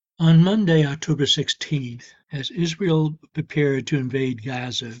On Monday, October 16th, as Israel prepared to invade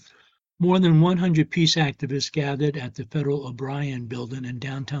Gaza, more than 100 peace activists gathered at the Federal O'Brien Building in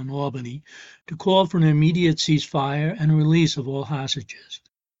downtown Albany to call for an immediate ceasefire and release of all hostages.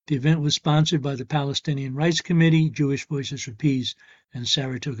 The event was sponsored by the Palestinian Rights Committee, Jewish Voices for Peace, and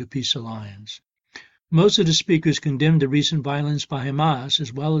Saratoga Peace Alliance. Most of the speakers condemned the recent violence by Hamas,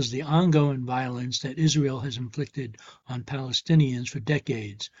 as well as the ongoing violence that Israel has inflicted on Palestinians for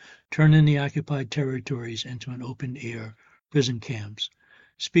decades, turning the occupied territories into an open-air prison camps.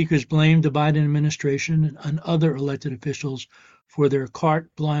 Speakers blamed the Biden administration and other elected officials for their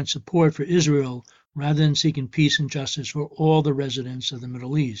carte blanche support for Israel rather than seeking peace and justice for all the residents of the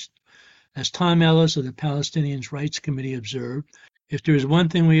Middle East. As Tom Ellis of the Palestinian Rights Committee observed, if there is one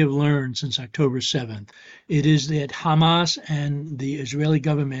thing we have learned since October 7th, it is that Hamas and the Israeli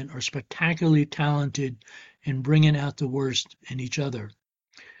government are spectacularly talented in bringing out the worst in each other.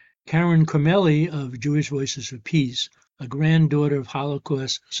 Keren Carmeli of Jewish Voices for Peace, a granddaughter of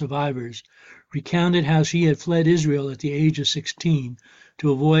Holocaust survivors, recounted how she had fled Israel at the age of 16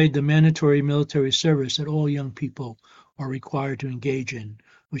 to avoid the mandatory military service that all young people are required to engage in,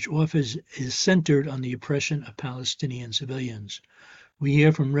 which often is centered on the oppression of Palestinian civilians. We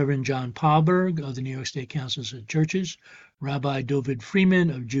hear from Reverend John Paarlberg of the New York State Council of Churches, Rabbi Dovid Freeman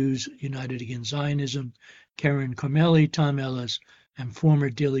of Jews United Against Zionism, Keren Carmeli, Tom Ellis, and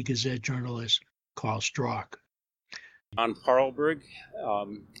former Daily Gazette journalist Carl Strock. On Paarlberg,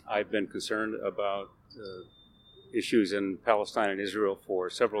 I've been concerned about issues in Palestine and Israel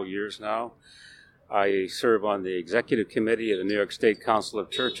for several years now. I serve on the executive committee of the New York State Council of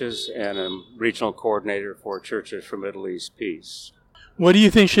Churches and am regional coordinator for Churches for Middle East Peace. What do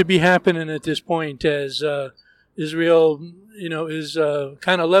you think should be happening at this point as Israel, is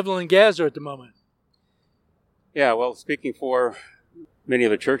kind of leveling Gaza at the moment? Yeah, well, speaking for many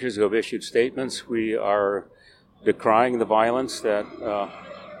of the churches who have issued statements, we are decrying the violence that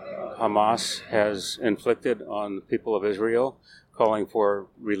Hamas has inflicted on the people of Israel, calling for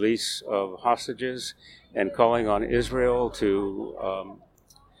release of hostages, and calling on Israel to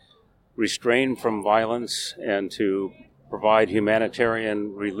restrain from violence and to provide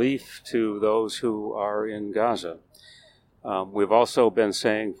humanitarian relief to those who are in Gaza. We've also been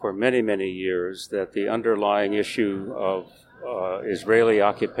saying for many, many years that the underlying issue of Israeli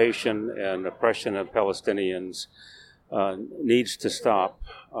occupation and oppression of Palestinians needs to stop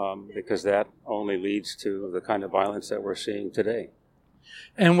because that only leads to the kind of violence that we're seeing today.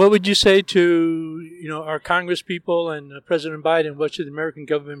 And what would you say to our Congress people and President Biden? What should the American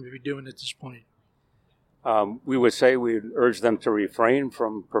government be doing at this point? We would say we'd urge them to refrain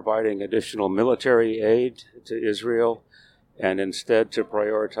from providing additional military aid to Israel and instead to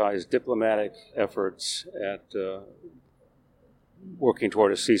prioritize diplomatic efforts at working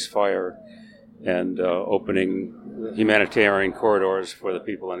toward a ceasefire and opening humanitarian corridors for the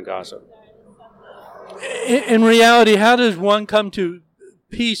people in Gaza. In reality, how does one come to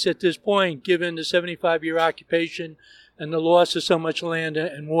peace at this point, given the 75-year occupation and the loss of so much land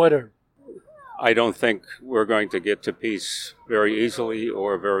and water? I don't think we're going to get to peace very easily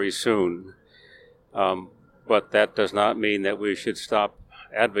or very soon. But that does not mean that we should stop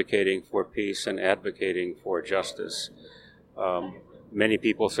advocating for peace and advocating for justice. Many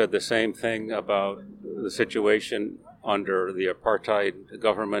people said the same thing about the situation under the apartheid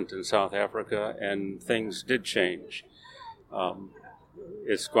government in South Africa, and things did change.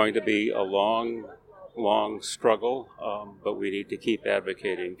 It's going to be a long, long struggle, but we need to keep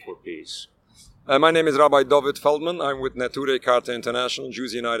advocating for peace. My name is Rabbi Dovid Feldman. I'm with Neture Carta International,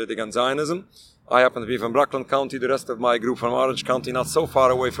 Jews United Against Zionism. I happen to be from Rockland County, the rest of my group from Orange County, not so far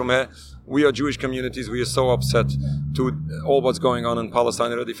away from here. We are Jewish communities. We are so upset to all what's going on in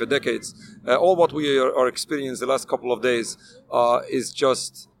Palestine already for decades. All what we are experiencing the last couple of days is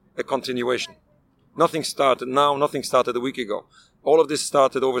just a continuation. Nothing started now, nothing started a week ago. All of this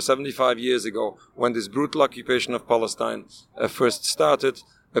started over 75 years ago when this brutal occupation of Palestine first started,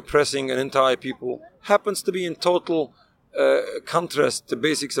 oppressing an entire people. Happens to be in total contrast to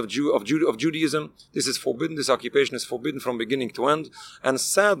basics of Judaism. This is forbidden. This occupation is forbidden from beginning to end. And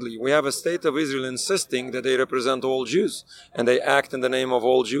sadly, we have a state of Israel insisting that they represent all Jews, and they act in the name of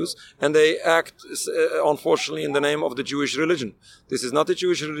all Jews, and they act, unfortunately, in the name of the Jewish religion. This is not the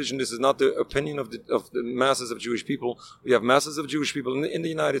Jewish religion. This is not the opinion of the masses of Jewish people. We have masses of Jewish people in the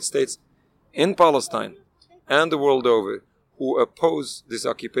United States, in Palestine, and the world over, who oppose this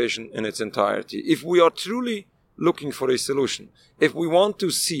occupation in its entirety. If we are truly looking for a solution, if we want to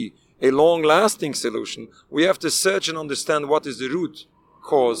see a long-lasting solution, we have to search and understand what is the root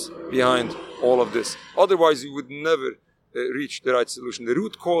cause behind all of this. Otherwise, we would never reach the right solution. The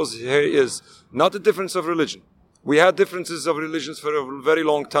root cause here is not a difference of religion. We had differences of religions for a very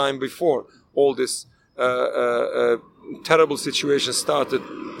long time before all this terrible situation started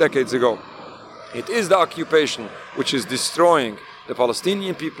decades ago. It is the occupation which is destroying the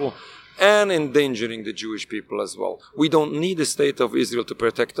Palestinian people and endangering the Jewish people as well. We don't need a state of Israel to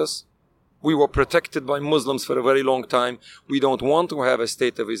protect us. We were protected by Muslims for a very long time. We don't want to have a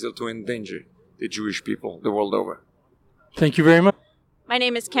state of Israel to endanger the Jewish people the world over. Thank you very much. My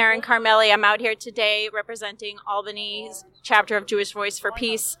name is Keren, Carmeli. I'm out here today representing Albany's chapter of Jewish Voice for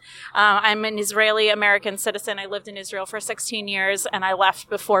Peace. I'm an Israeli-American citizen. I lived in Israel for 16 years, and I left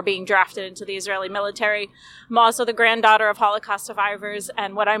before being drafted into the Israeli military. I'm also the granddaughter of Holocaust survivors,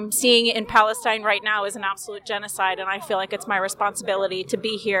 and what I'm seeing in Palestine right now is an absolute genocide, and I feel like it's my responsibility to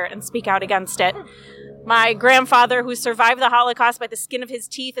be here and speak out against it. My grandfather, who survived the Holocaust by the skin of his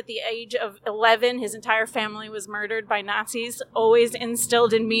teeth at the age of 11, his entire family was murdered by Nazis, always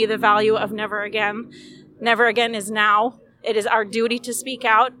instilled in me the value of never again. Never again is now. It is our duty to speak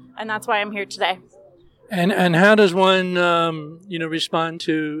out, and that's why I'm here today. And how does one, respond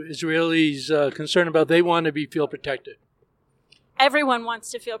to Israelis' concern about they want to feel protected? Everyone wants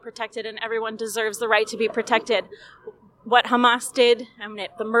to feel protected, and everyone deserves the right to be protected. What Hamas did,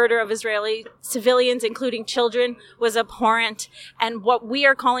 the murder of Israeli civilians, including children, was abhorrent. And what we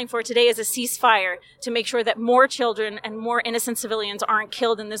are calling for today is a ceasefire to make sure that more children and more innocent civilians aren't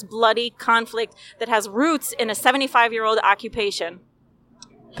killed in this bloody conflict that has roots in a 75-year-old occupation.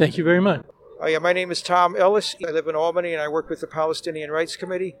 Thank you very much. My name is Tom Ellis. I live in Albany, and I work with the Palestinian Rights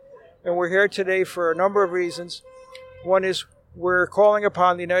Committee. And we're here today for a number of reasons. One is we're calling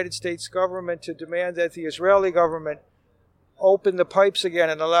upon the United States government to demand that the Israeli government open the pipes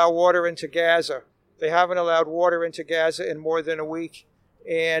again and allow water into Gaza. They haven't allowed water into Gaza in more than a week,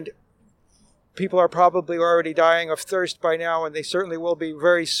 and people are probably already dying of thirst by now, and they certainly will be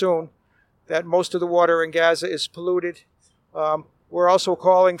very soon, that most of the water in Gaza is polluted. We're also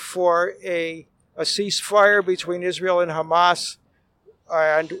calling for a ceasefire between Israel and Hamas,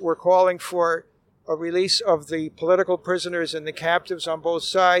 and we're calling for a release of the political prisoners and the captives on both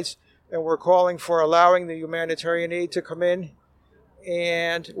sides. And we're calling for allowing the humanitarian aid to come in.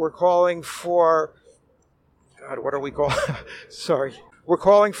 And we're calling for, what are we calling? Sorry. We're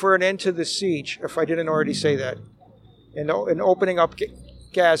calling for an end to the siege, if I didn't already say that. And opening up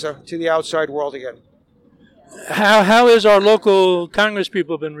Gaza to the outside world again. How has our local Congress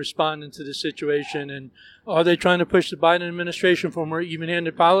people been responding to the situation? And are they trying to push the Biden administration for more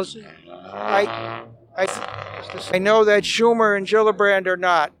even-handed policy? I know that Schumer and Gillibrand are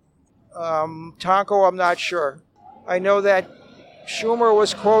not. Tonko, I'm not sure. I know that Schumer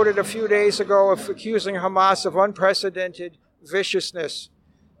was quoted a few days ago of accusing Hamas of unprecedented viciousness,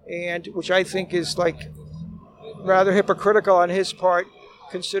 and which I think is rather hypocritical on his part,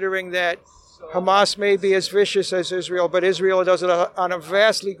 considering that Hamas may be as vicious as Israel, but Israel does it on a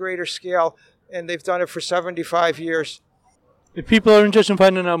vastly greater scale, and they've done it for 75 years. If people are interested in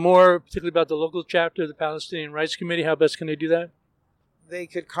finding out more, particularly about the local chapter of the Palestinian Rights Committee, how best can they do that? They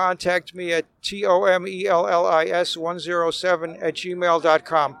could contact me at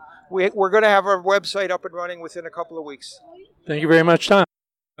tomellis107@gmail.com. We're going to have our website up and running within a couple of weeks. Thank you very much, Tom.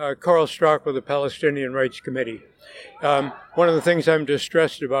 Carl Strock with the Palestinian Rights Committee. One of the things I'm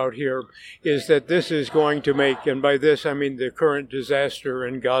distressed about here is that this is going to make, and by this I mean the current disaster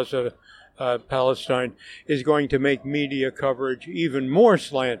in Gaza, Palestine, is going to make media coverage even more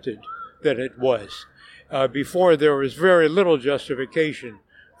slanted than it was. Before, there was very little justification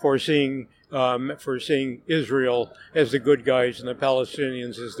for seeing Israel as the good guys and the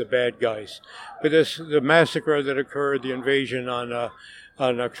Palestinians as the bad guys. But the massacre that occurred, the invasion on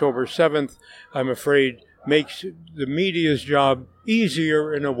October 7th, I'm afraid makes the media's job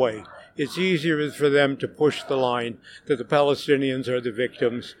easier in a way. It's easier for them to push the line that the Palestinians are the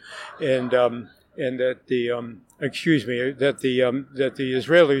victims, and that the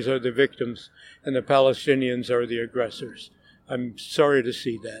Israelis are the victims and the Palestinians are the aggressors. I'm sorry to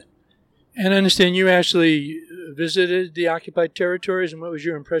see that. And I understand you actually visited the occupied territories, and what was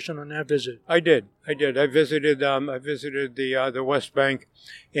your impression on that visit? I did. I visited the West Bank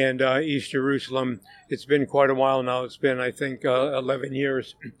and East Jerusalem. It's been quite a while now. It's been, I think, 11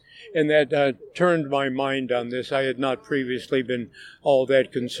 years. And that turned my mind on this. I had not previously been all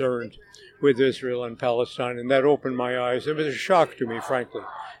that concerned with Israel and Palestine, and that opened my eyes. It was a shock to me, frankly.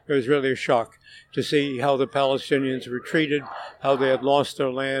 It was really a shock to see how the Palestinians were treated, how they had lost their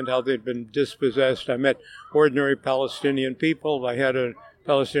land, how they'd been dispossessed. I met ordinary Palestinian people. I had a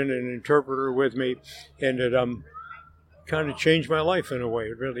Palestinian interpreter with me, and it kind of changed my life in a way.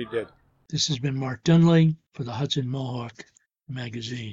 It really did. This has been Mark Dunlea for the Hudson Mohawk Magazine.